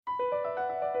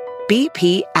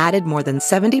BP added more than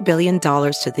 $70 billion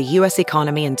to the U.S.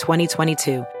 economy in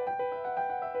 2022.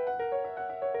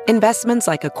 Investments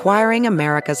like acquiring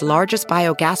America's largest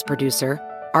biogas producer,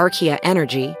 Archaea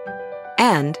Energy,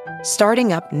 and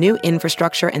starting up new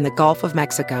infrastructure in the Gulf of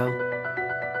Mexico.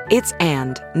 It's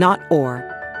and, not or.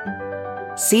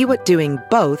 See what doing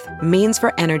both means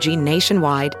for energy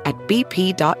nationwide at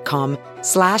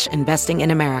bp.com/investing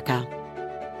in America.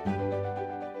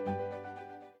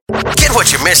 Get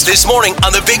what you missed this morning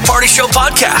on the Big Party Show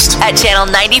podcast at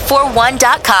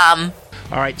channel941.com.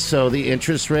 All right, so the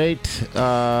interest rate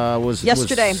was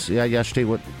yesterday. Yesterday.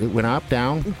 What, it went up,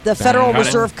 down? The Federal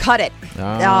Reserve cut it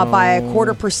by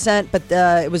 0.25%, but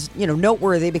it was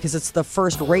noteworthy because it's the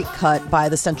first rate cut by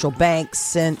the central bank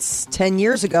since 10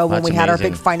 years ago when we had our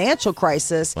big financial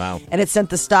crisis. Wow. And it sent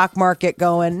the stock market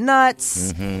going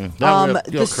nuts.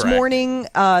 Mm-hmm. This morning,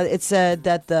 it said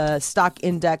that the stock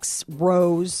index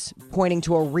rose, pointing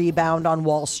to a rebound on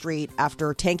Wall Street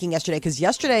after tanking yesterday, because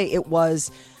yesterday it was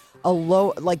a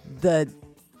low,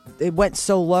 it went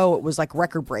so low it was like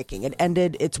record breaking. It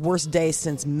ended its worst day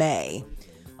since May,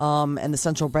 and the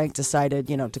central bank decided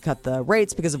to cut the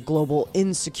rates because of global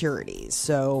insecurities.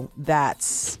 So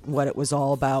that's what it was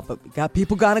all about. But we got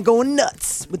people going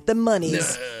nuts with the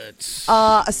monies.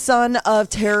 A son of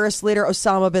terrorist leader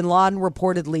Osama bin Laden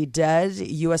reportedly dead.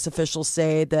 U.S. officials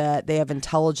say that they have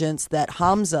intelligence that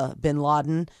Hamza bin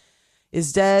Laden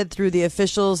is dead. Through the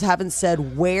officials haven't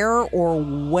said where or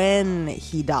when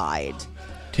he died.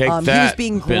 Take that, he was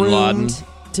being bin Laden. groomed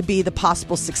to be the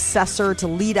possible successor to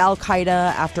lead Al-Qaeda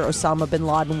after Osama bin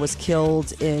Laden was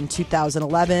killed in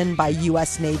 2011 by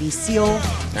U.S. Navy SEAL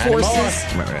forces.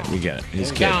 Right, we get it.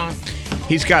 He's kidding.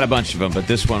 He's got a bunch of them, but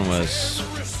this one was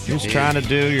trying to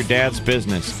do your dad's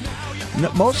business. No,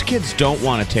 most kids don't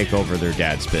want to take over their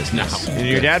dad's business. No. And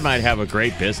your dad might have a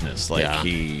great business,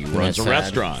 he runs a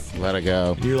restaurant. Let it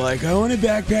go. You're like, I want to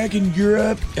backpack in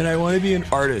Europe, and I want to be an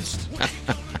artist.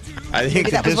 I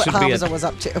think that this was what would be Hamza was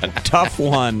up to. a tough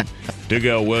one to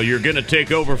go, well, you're going to take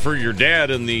over for your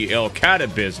dad in the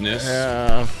Al-Qaeda business.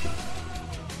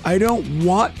 I don't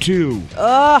want to.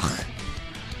 Ugh.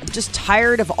 I'm just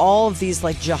tired of all of these,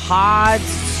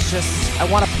 jihads. I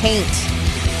want to paint.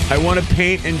 I want to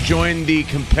paint and join the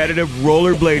competitive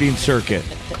rollerblading circuit.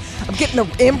 I'm getting an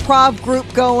improv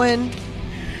group going.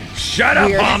 Shut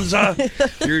up, Hamza.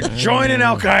 You're joining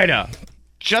Al-Qaeda.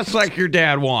 Just like your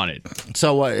dad wanted.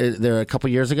 So what? They're a couple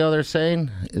years ago, they're saying?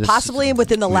 Possibly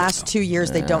within the last 2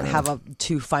 years, they don't have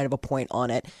too fine of a point on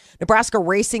it. Nebraska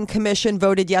Racing Commission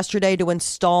voted yesterday to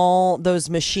install those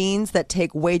machines that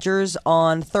take wagers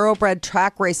on thoroughbred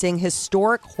track racing,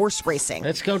 historic horse racing.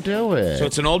 Let's go do it. So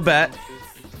it's an old bet,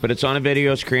 but it's on a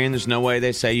video screen. There's no way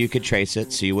they say you could trace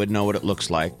it, so you would know what it looks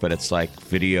like. But it's like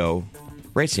video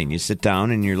racing. You sit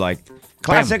down and you're like,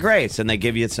 classic race, and they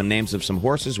give you some names of some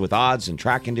horses with odds and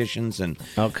track conditions, and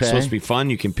it's supposed to be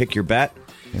fun. You can pick your bet,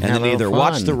 and then either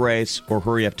watch the race or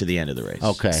hurry up to the end of the race.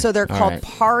 Okay. So they're called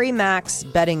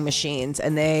Parimax betting machines,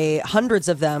 and hundreds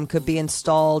of them could be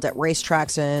installed at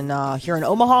racetracks here in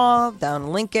Omaha, down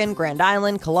in Lincoln, Grand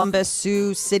Island, Columbus,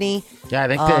 Sioux City. Yeah, I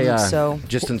think they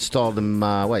just installed them,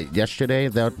 yesterday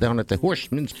down at the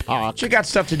Horseman's Park. So you got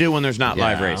stuff to do when there's not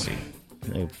live racing.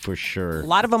 For sure. A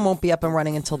lot of them won't be up and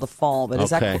running until the fall,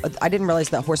 but I didn't realize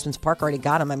that Horseman's Park already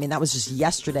got them. I mean, that was just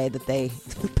yesterday that they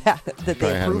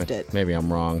approved it. Maybe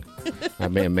I'm wrong. I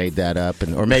may have made that up,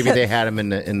 or maybe they had them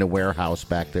in the warehouse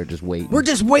back there just waiting. We're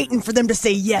just waiting for them to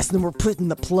say yes, and then we're putting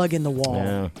the plug in the wall.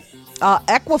 Yeah.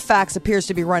 Equifax appears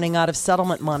to be running out of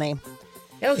settlement money.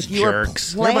 Those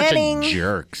jerks. They're a bunch of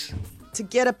jerks. To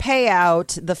get a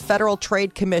payout, the Federal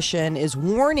Trade Commission is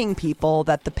warning people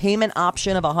that the payment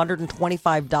option of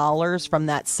 $125 from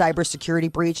that cybersecurity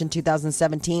breach in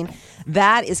 2017,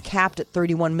 that is capped at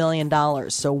 $31 million.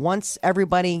 So once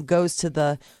everybody goes to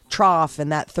the trough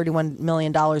and that $31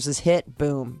 million is hit,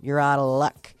 boom, you're out of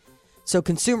luck. So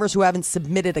consumers who haven't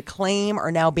submitted a claim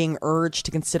are now being urged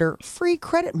to consider free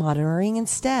credit monitoring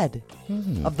instead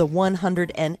of the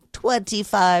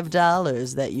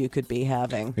 $125 that you could be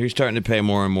having. You're starting to pay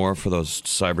more and more for those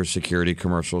cybersecurity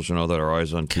commercials, that are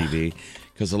always on TV.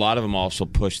 Because a lot of them also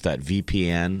push that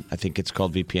VPN. I think it's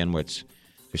called VPN, which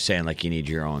they're saying you need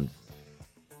your own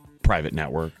private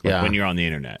network when you're on the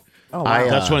internet. Oh, wow.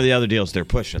 That's one of the other deals they're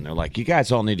pushing. They're like, you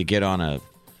guys all need to get on a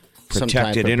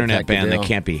protected internet band that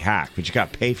can't be hacked, but you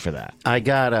got to pay for that. I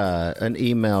got an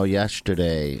email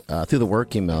yesterday through the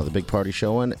work email, the Big Party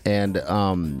Show one, and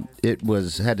it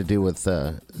had to do with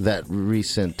that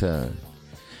recent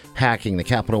hacking, the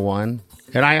Capital One,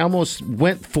 and I almost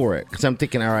went for it because I'm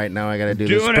thinking, all right, now I got to do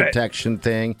this protection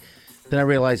thing. Then I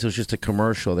realized it was just a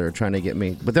commercial. They were trying to get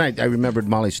me. But then I remembered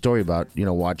Molly's story about,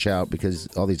 watch out because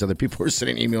all these other people were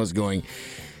sending emails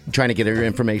trying to get her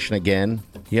information again.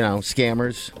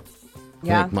 Scammers.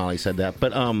 Yeah. I think Molly said that.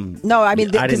 But no, I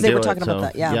mean, because they were talking about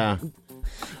that. Yeah.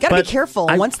 Gotta be careful.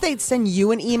 Once they send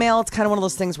you an email, it's kind of one of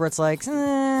those things where it's like,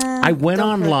 I went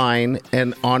online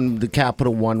and on the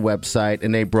Capital One website,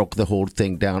 and they broke the whole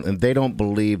thing down, and they don't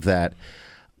believe that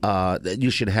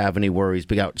you should have any worries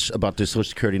about their Social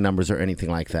Security numbers or anything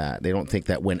like that. They don't think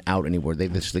that went out anywhere. They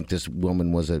just think this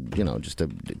woman was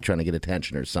trying to get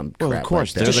attention or some crap. Well, of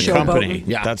course, like they're the company.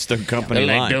 Yeah. That's their company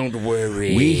line. Don't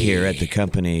worry. We here at the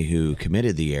company who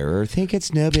committed the error think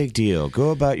it's no big deal.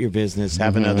 Go about your business.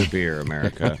 Have another beer,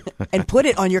 America. And put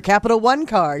it on your Capital One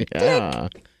card. Yeah.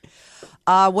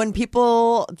 When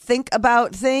people think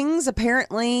about things,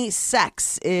 apparently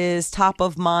sex is top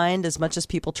of mind as much as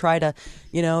people try to,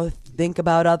 think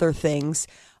about other things.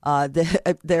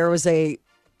 There was a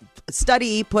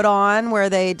study put on where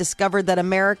they discovered that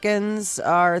Americans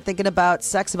are thinking about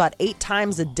sex about 8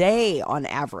 times a day on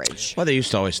average. Well, they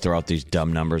used to always throw out these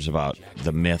dumb numbers about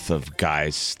the myth of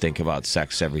guys think about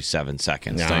sex every 7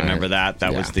 seconds. Yeah. Do you remember that?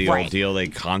 That was the Right. old deal they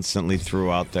constantly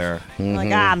threw out there.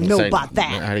 Like, I know Say, about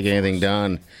that. How to get anything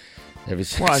done. Well,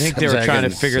 I think they were trying to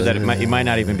figure that it might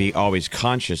not even be always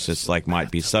conscious. It's might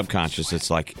be subconscious. It's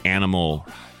like animal.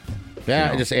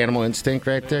 Yeah, just animal instinct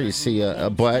right there. You see a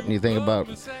butt and you think about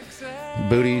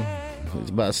booty. It's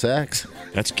about sex.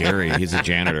 That's Gary. He's a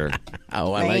janitor.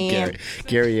 Oh, I like Gary.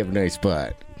 Gary, you have a nice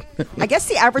butt. I guess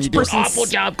the average You do an person awful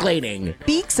job cleaning.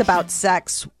 speaks about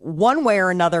sex one way or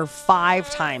another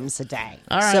 5 times a day.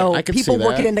 All right, so I can people see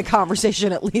work it that. into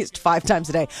conversation at least 5 times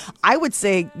a day. I would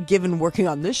say, given working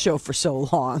on this show for so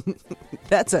long,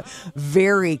 that's a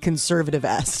very conservative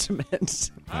estimate.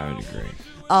 I would agree.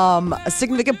 A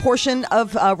significant portion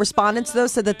of respondents, though,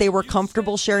 said that they were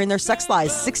comfortable sharing their sex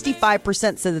lives.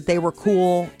 65% said that they were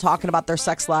cool talking about their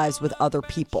sex lives with other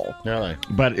people. Really?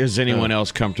 But is anyone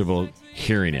else comfortable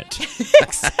hearing it?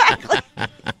 Exactly.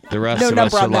 The rest No of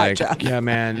us number are on that, like, Jeff. yeah,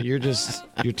 man, you're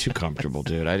too comfortable,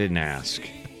 dude. I didn't ask.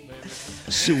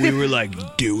 So we were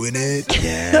like doing it.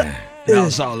 Yeah. And I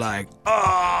was all like,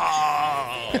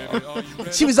 oh.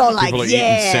 She was all like, People are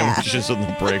yeah. eating sandwiches in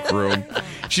the break room.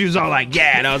 She was all like,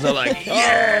 yeah. And I was all like,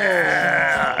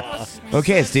 yeah.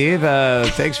 Okay, Steve,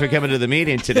 thanks for coming to the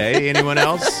meeting today. Anyone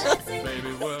else?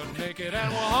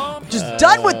 Just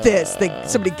done with this.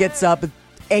 Somebody gets up and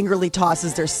angrily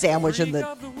tosses their sandwich in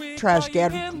the trash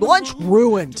can. Lunch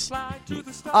ruined.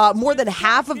 More than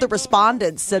half of the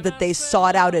respondents said that they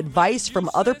sought out advice from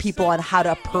other people on how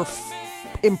to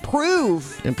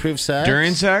improve. Improve sex?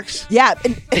 During sex? Yeah.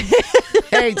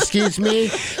 Hey, excuse me.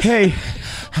 Hey,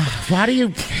 How do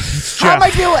you... How am I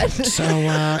doing? So,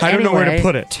 I don't know where to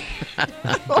put it.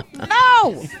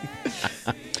 No.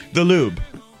 The lube.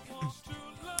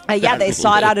 Yeah, they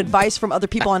sought out advice from other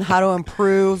people on how to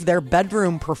improve their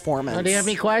bedroom performance. Do you have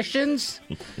any questions?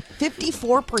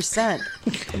 54%.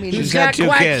 I mean, She's got 2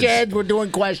 questions. kids. We're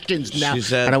doing questions now. She's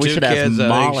had I know we 2 should have kids. I think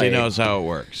Molly. she knows how it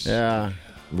works. Yeah,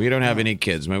 We don't have any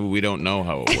kids. Maybe we don't know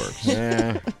how it works.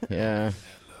 yeah.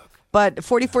 But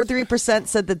 44.3%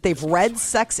 said that they've read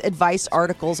sex advice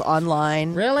articles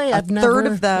online. Really? A I've third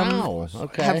never- of them Wow,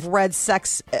 okay. have read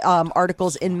sex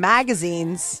articles in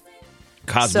magazines.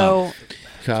 Cosmo.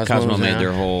 So Cosmo made yeah.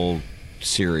 their whole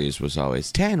series was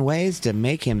always 10 ways to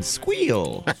make him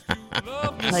squeal.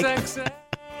 like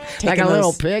Like a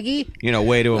little piggy? You know,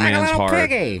 way to a Like a man's little heart,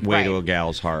 piggy. way Right. to a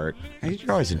gal's heart.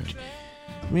 You're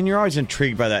always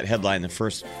intrigued by that headline the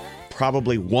first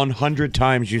probably 100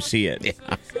 times you see it.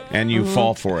 And you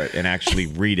fall for it and actually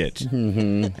read it.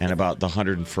 And about the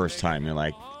 101st time, you're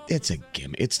like, it's a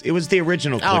gimmick. It was the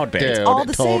original Oh, clickbait. dude, all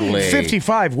the same. totally.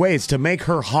 55 ways to make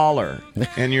her holler.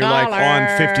 And you're like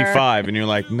on 55, and you're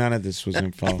like, none of this was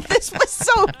info. this was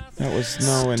so That was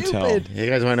no stupid. intel. You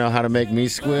guys want to know how to make me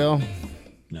squeal?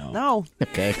 No,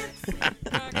 Okay.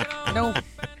 no.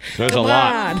 There's a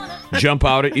lot. Jump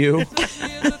out at you.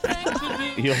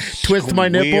 You'll Twist my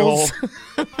squeal. nipples.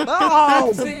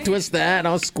 Oh, Twist that, and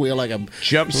I'll squeal like a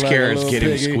Jump scares little get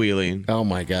him piggy. squealing. Oh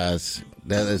my gosh,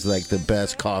 that is like the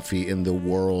best coffee in the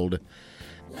world.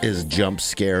 Is jump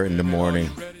scare in the morning.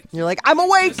 you're like, I'm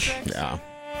awake. Yeah.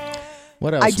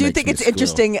 What else? I do makes think me it's squeal?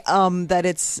 interesting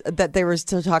that they were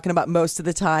still talking about most of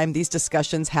the time these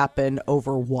discussions happen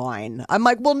over wine. I'm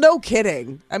like, well, no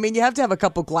kidding. I mean, you have to have a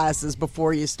couple glasses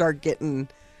before you start getting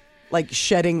like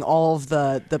shedding all of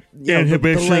the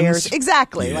Inhibitions. layers.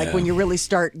 Exactly. Yeah. Like when you really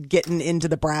start getting into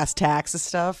the brass tacks of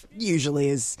stuff, usually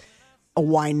is a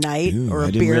wine night or a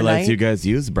I didn't beer realize night. you guys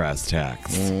use brass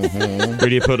tacks. Where do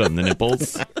you put them? The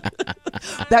nipples?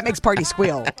 That makes party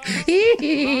squeal.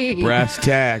 Brass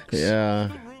tacks.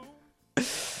 Yeah.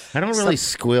 I don't really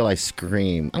squeal. I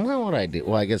scream. I don't know what I do.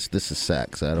 Well, I guess this is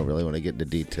sex. I don't really want to get into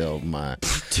detail of my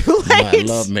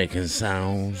love making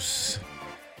sounds.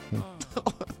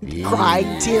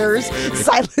 Crying tears,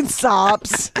 silent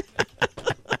sobs.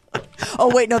 Oh,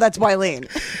 wait, no, that's Wileen.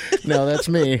 No, that's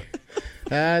me.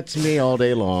 That's me all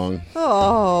day long.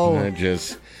 Oh. I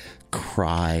just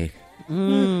cry.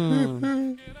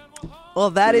 Well,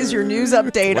 that is your news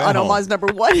update on Omaha's number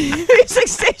one music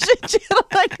station, Channel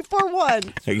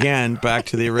 94.1. Again, back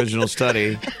to the original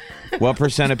study. What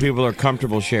percent of people are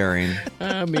comfortable sharing?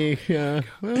 Me, yeah.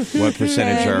 What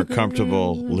percentage are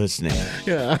comfortable listening?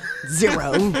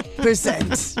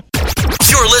 0%.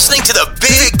 You're listening to the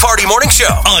Big Party Morning Show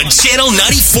on Channel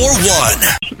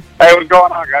 94.1. Hey, what's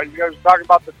going on, guys? You guys are talking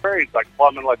about the trades, like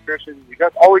plumbing, electrician. You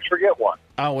guys always forget one.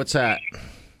 Oh, what's that?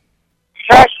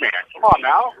 Trash man. Come on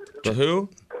now. The who?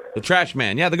 The trash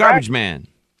man. Yeah, the garbage man.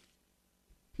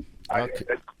 Okay.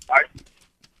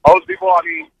 Most people, I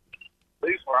mean, at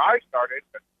least where I started,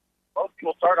 most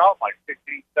people start off like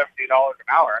 $16, $17 an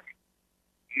hour. I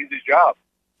mean, easy job.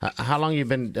 How long you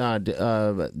been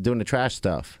doing the trash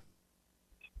stuff?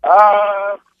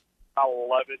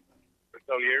 11 or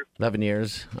so years. 11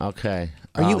 years. Okay.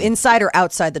 Are you inside or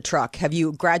outside the truck? Have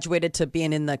you graduated to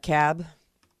being in the cab?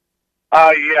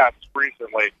 Yes,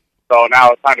 recently. So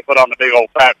now it's time to put on the big old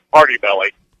fat party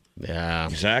belly. Yeah.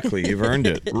 Exactly. You've earned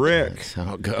it. Rick. That's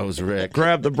how it goes, Rick.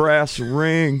 Grab the brass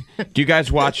ring. Do you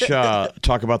guys watch,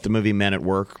 talk about the movie Men at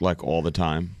Work, like, all the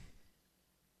time?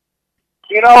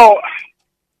 You know,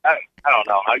 I don't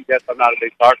know. I guess I'm not a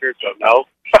big talker, so no.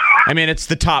 I mean, it's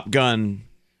the Top Gun,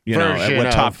 you know, Version what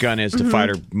of- Top Gun is to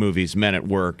fighter movies, Men at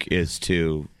Work is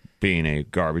to being a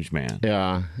garbage man.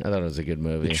 Yeah, I thought it was a good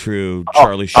movie. True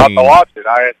Charlie I'll have Sheen. to watch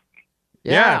it.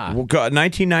 Yeah. Well,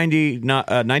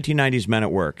 1990's Men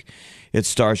at Work. It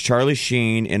stars Charlie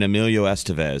Sheen and Emilio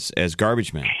Estevez as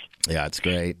garbage men. Yeah, it's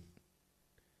great.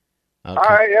 Okay. All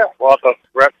right, yeah. We'll have to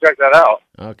check that out.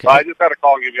 Okay. So I just had to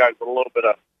call and give you guys a little bit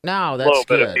of No, that's bit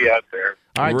good. of BS there.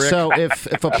 All right, Rick. so if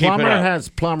a Keep it plumber up. has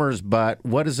plumber's butt,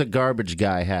 what does a garbage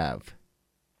guy have?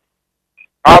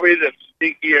 Probably the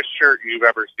stinkiest shirt you've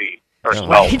ever seen or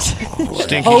smelled.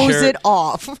 Stinky Hose shirt. it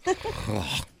off.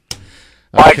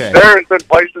 Like, Okay. there's been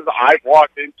places I've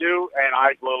walked into, and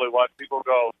I literally watch people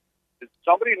go, did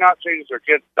somebody not change their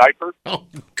kid's diaper? Oh,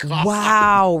 God.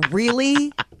 Wow,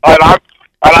 really? And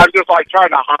I'm just like trying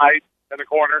to hide in the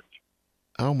corner.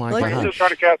 Oh, my Like- I'm gosh. just trying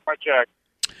to cash my check.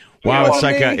 Wow, You it's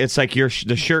know, like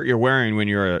the shirt you're wearing when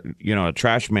you're a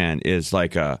trash man is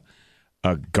like a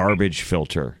garbage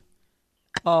filter.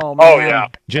 Oh, man. Oh, yeah.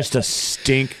 Just a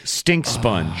stink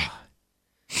sponge.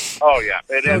 Oh, yeah.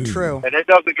 It So is. true. And it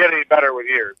doesn't get any better with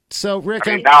years. So, Rick,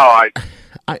 I mean, now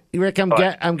Rick,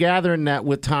 I'm gathering that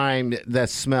with time, that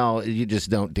smell, you just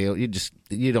don't deal.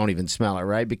 You don't even smell it,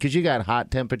 right? Because you got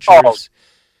hot temperatures,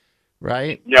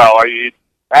 right?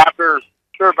 after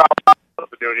about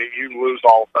doing it, you lose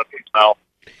all of the smell.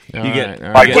 All You get- right,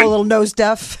 all Like, right. Go a little nose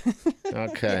deaf.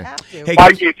 Okay. Hey,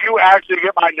 Like, if you actually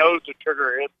get my nose to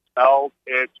trigger its smell,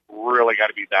 it's really got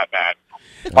to be that bad.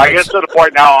 Like, it's to the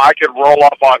point now I can roll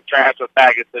up on trash with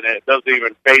maggots in it. It doesn't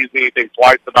even phase me, think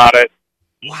twice about it.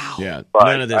 Wow. yeah, But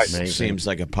none of this Amazing. seems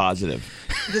like a positive.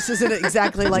 This isn't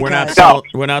exactly like we're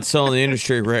a... not selling the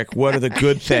industry, Rick. What are the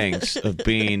good things of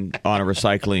being on a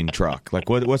recycling truck? Like,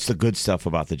 what's the good stuff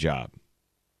about the job?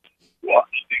 Well,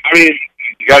 I mean,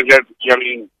 you guys get,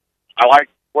 I like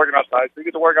working outside. So you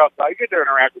get to work outside. You get to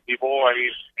interact with people. I mean,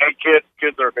 and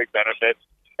kids are a big benefit.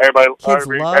 Everybody, Kids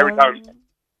every love... time.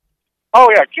 Oh,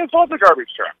 yeah, kids love the garbage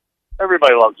truck.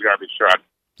 Everybody loves the garbage truck.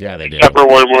 Yeah, they do. Except for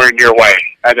when we're in your way.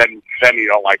 And then you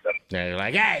don't like them. Yeah, you're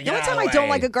like, hey, The only time I don't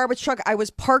like a garbage truck, I was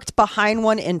parked behind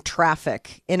one in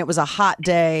traffic, and it was a hot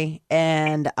day,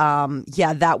 and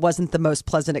that wasn't the most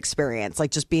pleasant experience.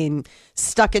 Like just being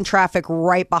stuck in traffic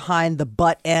right behind the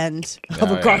butt end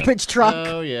of a garbage truck.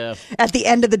 Oh, yeah. At the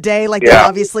end of the day, like Yeah. they'd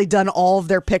obviously done all of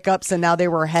their pickups, and now they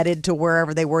were headed to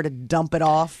wherever they were to dump it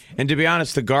off. And to be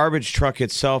honest, the garbage truck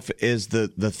itself is the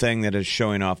thing that is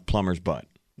showing off plumber's butt.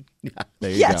 There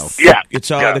you Yes. go. Yeah. It's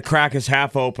Yeah. the crack is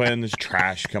half open. There's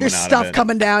trash coming There's out stuff of it.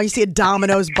 coming down. You see a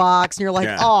Domino's box, and you're like,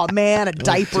 Yeah. oh, man, a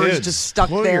diaper is Kids, just stuck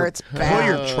pull there. your- It's Pull bad.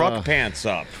 your truck pants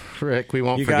up. Rick, we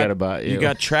won't You forget got, about you. You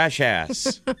got trash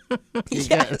ass.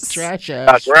 Yes. trash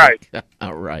ass. That's right.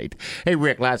 All right. Hey,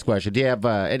 Rick, last question. Do you have,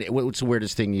 what's the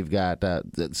weirdest thing you've got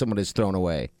that someone has thrown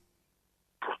away?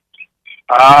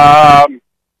 I'm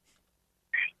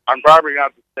probably going to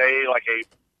have to say like a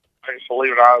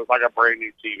believe it or not, it was like a brand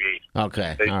new TV.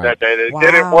 Okay. They all said right. that it Wow.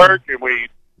 didn't work, and we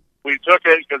took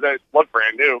it because it looked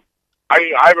brand new.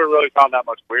 I haven't really found that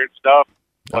much weird stuff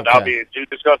without Okay. being too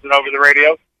disgusting over the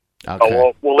radio. Okay.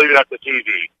 So we'll leave it at the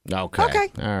TV. Okay. Okay.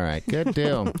 All right. Good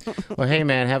deal. Well, hey,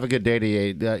 man, have a good day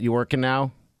today. You working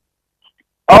now?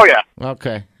 Oh, yeah.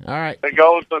 Okay. All right. Been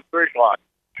going since 3 o'clock.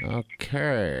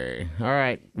 Okay. All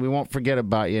right. We won't forget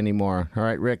about you anymore. All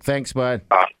right, Rick. Thanks, bud.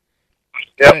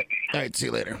 Yep. All right. See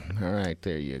you later. All right.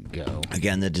 There you go.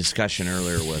 Again, the discussion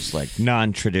earlier was like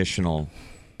non-traditional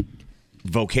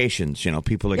vocations. You know,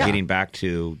 people are getting back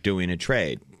to doing a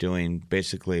trade, doing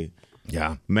basically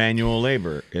Yeah. manual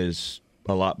labor is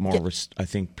a lot more. I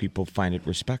think people find it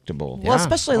respectable. Well,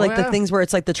 especially like the yeah. things where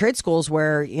it's like the trade schools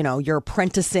where, you know, you're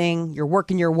apprenticing, you're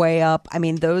working your way up. I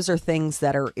mean, those are things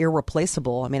that are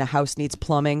irreplaceable. I mean, a house needs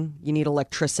plumbing, you need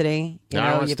electricity, you No one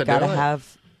know, wants you've to got to do it.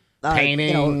 have Painting,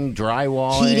 you know,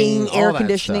 drywall, heating, air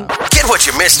conditioning. Get what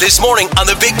you missed this morning on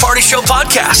the Big Party Show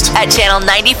podcast. At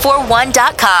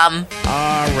channel941.com.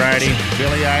 All righty.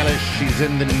 Billie Eilish, she's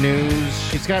in the news.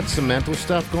 She's got some mental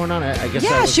stuff going on. I guess I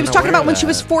Yeah, she was wasn't talking aware about when of she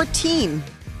was that. 14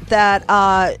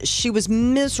 that she was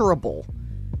miserable.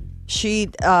 She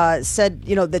said,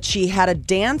 you know, that she had a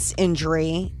dance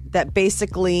injury that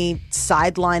basically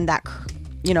sidelined that,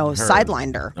 you know,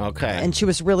 sidelined her. Okay. And she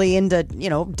was really into, you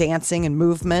know, dancing and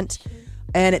movement.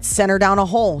 And it sent her down a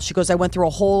hole. She goes, I went through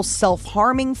a whole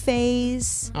self-harming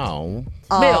phase. Oh,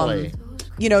 Billie.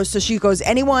 You know, so she goes, when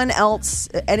anyone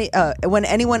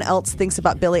else thinks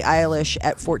about Billie Eilish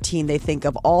at 14, they think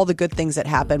of all the good things that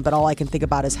happened, but all I can think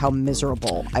about is how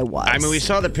miserable I was. I mean, we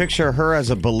saw the picture of her as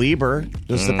a believer.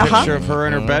 There's the picture of her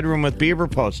in her bedroom with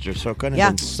Bieber posters, so it couldn't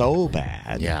have been so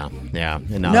bad. Yeah.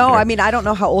 And No, I mean, I don't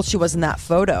know how old she was in that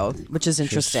photo, which is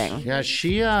interesting. Yeah,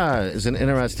 she is an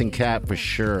interesting cat for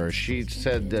sure. She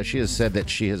said she has said that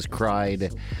she has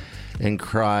cried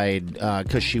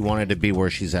because she wanted to be where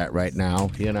she's at right now,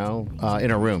 you know,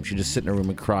 in her room. She just sit in her room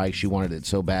and cry. She wanted it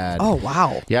so bad. Oh,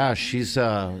 wow. Yeah, she's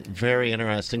very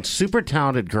interesting. Super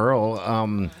talented girl.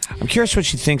 I'm curious what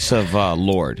she thinks of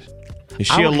Lorde. Is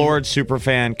she a Lorde super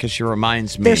fan? Because she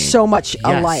reminds me. They're so much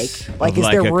alike. Like, is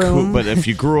their room? But if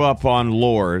you grew up on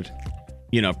Lorde,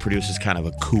 you know, produces kind of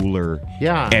a cooler,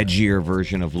 edgier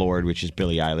version of Lorde, which is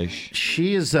Billie Eilish.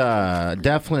 She is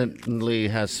definitely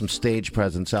has some stage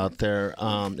presence out there.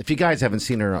 If you guys haven't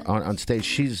seen her on stage,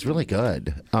 she's really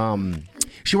good.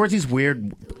 She wears these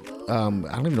weird, I don't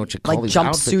even know what you call Like these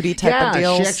jumpsuity outfits. type of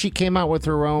deals? She actually came out with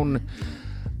her own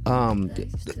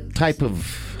type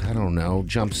of, I don't know,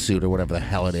 jumpsuit or whatever the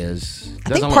hell it is. I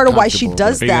think part of why she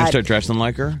does Are you going to that. start dressing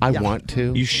like her? I want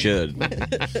to. You should.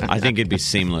 I think it'd be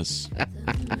seamless.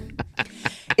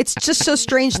 It's just so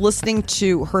strange listening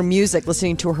to her music,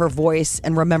 listening to her voice,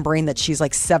 and remembering that she's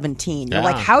like 17. You're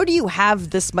like, how do you have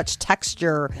this much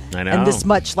texture I know. and this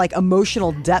much like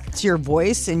emotional depth to your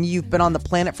voice, and you've been on the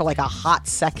planet for like a hot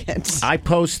second? I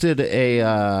posted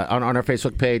on our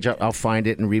Facebook page. I'll find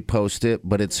it and repost it.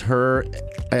 But it's her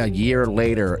a year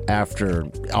later after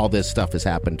all this stuff has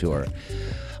happened to her.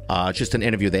 Just an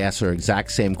interview. They asked her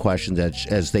exact same questions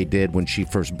as they did when she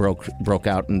first broke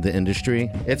out in the industry.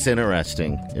 It's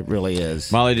interesting. It really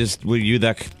is. Molly, were you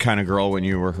that kind of girl when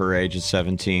you were her age at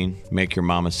 17? Make your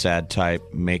mama sad type,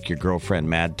 make your girlfriend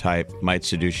mad type, might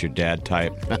seduce your dad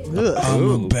type.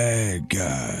 I'm a bad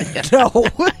guy. No,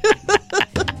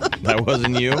 That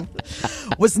wasn't you?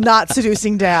 was not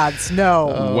seducing dads. No.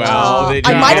 Well, did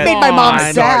you I might have made my mom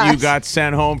I sad. thought you got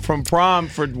sent home from prom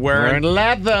for Wearing wearing.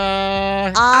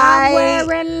 leather. I'm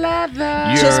wearing leather.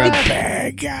 You're Just a be-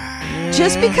 bad guy.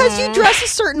 Just because you dress a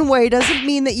certain way doesn't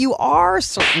mean that you are a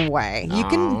certain way. You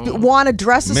can want to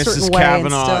dress a certain Mrs. way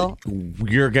Kavanaugh, and still.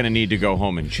 you're going to need to go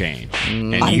home and change.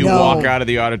 And I you know. walk out of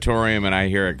the auditorium and I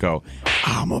hear it go,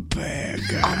 I'm a bad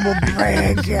guy. I'm a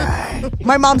bad guy.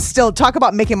 My mom still talk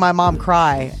about making my mom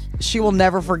cry. She will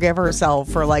never forgive herself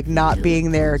for like not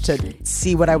being there to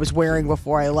see what I was wearing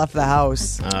before I left the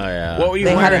house. Oh yeah. What were you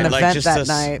They had wearing? an Like event just that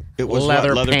night. It was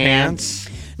Leather leather pants.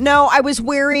 pants. No, I was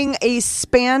wearing a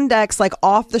spandex, like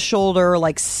off the shoulder,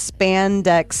 like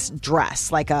spandex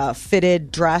dress, like a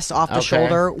fitted dress off the Okay.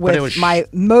 shoulder But it with was my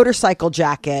motorcycle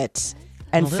jacket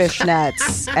and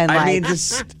fishnets and I like.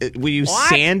 mean, were you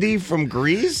Sandy from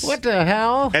Grease? What the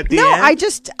hell? At the No,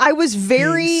 end? I was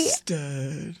very,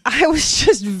 I was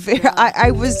just very,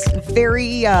 I was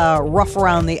very rough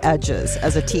around the edges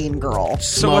as a teen girl.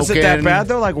 So was it that Smoking. bad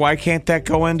though? Like, why can't that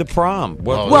go into prom? Oh,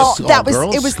 Well, this that was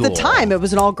all-girls it was the school. time. It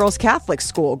was an all girls Catholic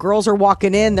school. Girls are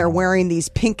walking in, they're wearing these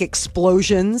pink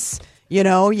explosions. You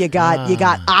know, you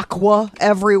got aqua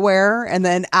everywhere, and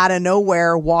then out of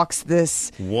nowhere walks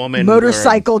this woman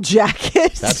motorcycle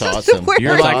jacket. That's awesome.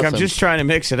 You're That's like, awesome. I'm just trying to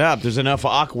mix it up. There's enough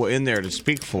aqua in there to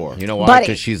speak for. You know why? Buddy.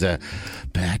 Because she's a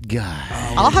bad guy.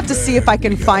 I'll have to see if I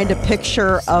can find a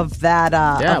picture of that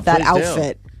please do.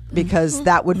 outfit because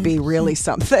that would be really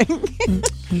something.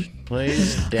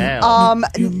 Please down.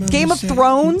 Game of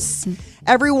Thrones.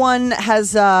 Everyone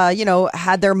has,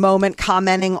 had their moment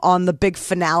commenting on the big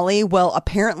finale. Well,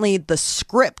 apparently the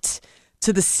script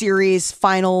to the series'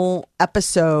 final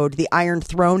episode, The Iron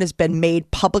Throne, has been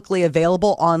made publicly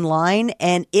available online,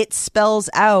 and it spells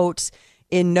out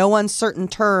in no uncertain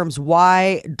terms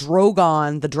why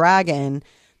Drogon, the dragon,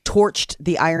 torched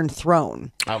the Iron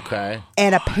Throne. Okay.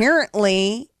 And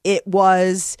apparently it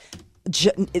was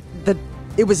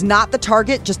it was not the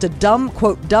target, just a dumb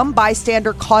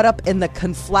bystander caught up in the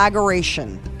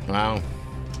conflagration. Wow.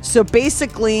 So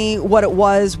basically what it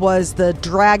was the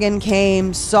dragon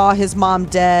came, saw his mom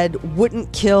dead,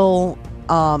 wouldn't kill,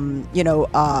 Jon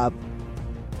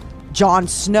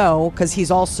Snow, because he's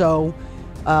also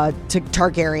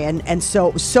Targaryen. And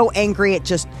so angry it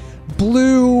just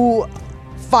blew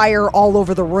fire all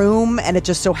over the room, and it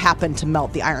just so happened to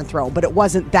melt the Iron Throne. But it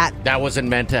wasn't that. That wasn't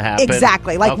meant to happen.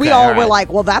 Exactly. Like we all were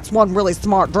like, well, that's one really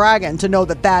smart dragon to know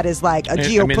that is like a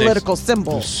geopolitical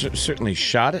symbol. Certainly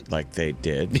shot it like they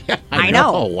did. Yeah, I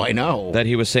know. I know. That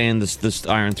he was saying this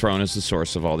Iron Throne is the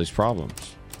source of all these problems.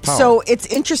 Power. So it's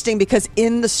interesting because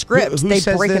in the script Who they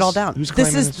says break it this? all down. Who's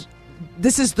claiming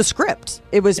This is the script.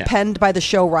 It was penned by the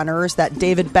showrunners, that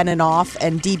David Benioff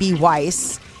and D.B.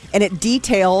 Weiss, and it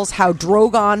details how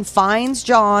Drogon finds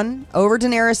Jon over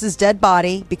Daenerys' dead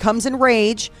body, becomes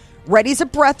enraged, readies a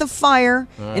breath of fire,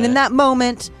 and in that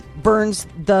moment burns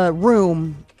the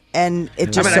room. And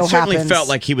it just I certainly happens. felt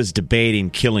like he was debating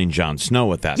killing Jon Snow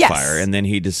with that fire, and then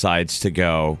he decides to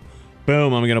go,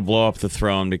 boom, I'm going to blow up the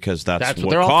throne because that's what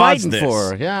they're all caused fighting this.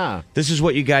 for. Yeah. This is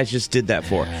what you guys just did that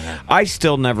for. I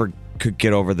still never could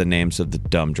get over the names of the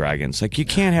dumb dragons. Like, you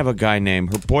can't have a guy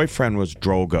named, her boyfriend was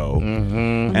Drogo,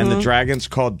 and the dragon's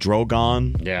called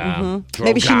Drogon. Yeah.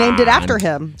 Maybe she named it after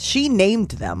him. She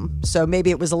named them, so maybe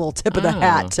it was a little tip of the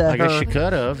hat to I guess her. she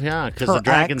could have, because her the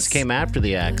dragons ex. came after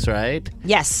the ex, right?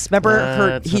 Yes,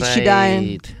 remember she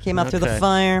died, came out through the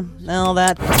fire, all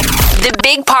that. The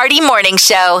Big Party Morning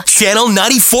Show. Channel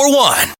 94.1.